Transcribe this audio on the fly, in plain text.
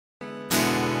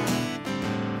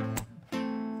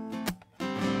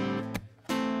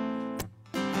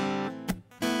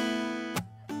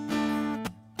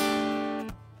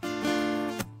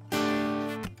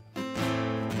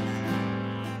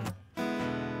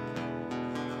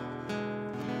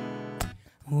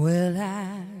Well,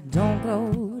 I don't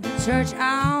go to church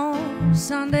on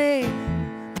Sunday.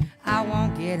 I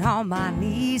won't get on my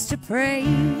knees to pray.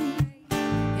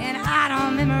 And I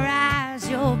don't memorize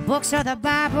your books or the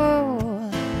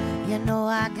Bible. You know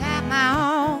I got my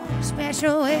own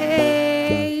special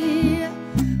way.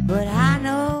 But I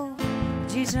know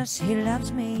Jesus, He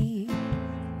loves me,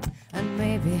 and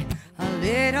maybe a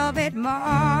little bit more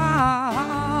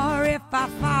if I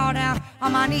fall down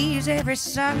on my knees every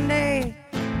Sunday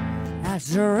at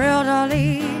the real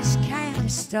Dolly's candy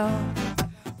store.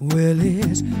 Well,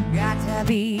 it's got to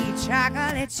be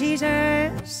chocolate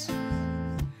Jesus,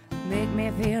 make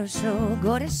me feel so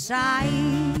good inside.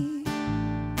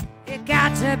 It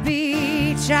got to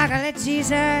be chocolate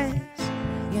Jesus,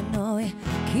 you know it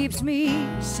keeps me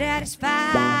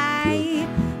satisfied.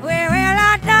 Well,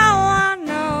 I don't want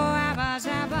no Abba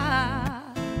Zaba,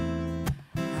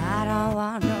 I don't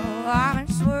want no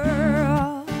orange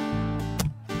swirl.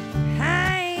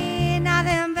 Ain't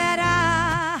nothing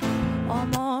better or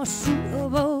more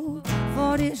suitable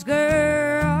for this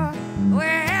girl.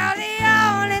 Well, the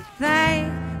only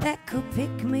thing that could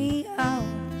pick me up,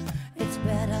 it's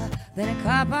better than a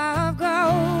cup of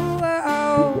gold.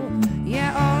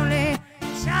 Yeah, only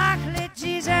chocolate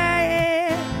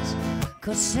Jesus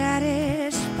could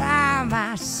satisfy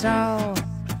my soul.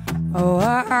 Oh,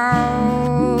 oh,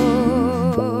 oh,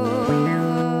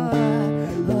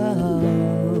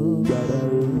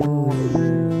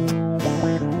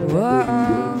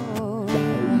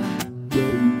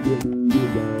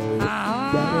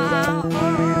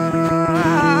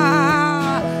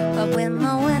 but when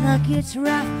the weather gets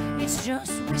rough, it's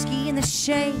just whiskey in the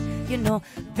shade. You know,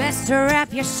 best to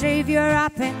wrap your Savior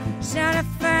up in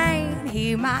cellophane.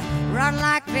 He might run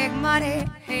like big money,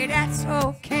 hey, that's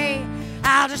okay.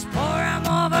 I'll just pour him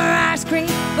over ice cream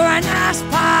for a nice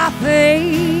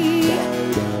parfait.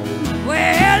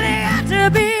 Well, it got to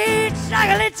be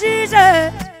chocolate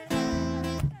Jesus,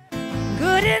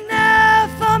 good enough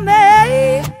for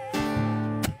me.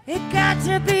 It got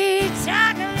to be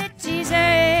chocolate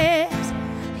Jesus,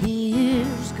 He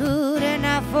is good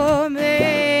enough for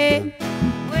me.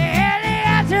 Well, it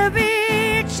got to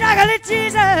be chocolate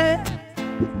Jesus,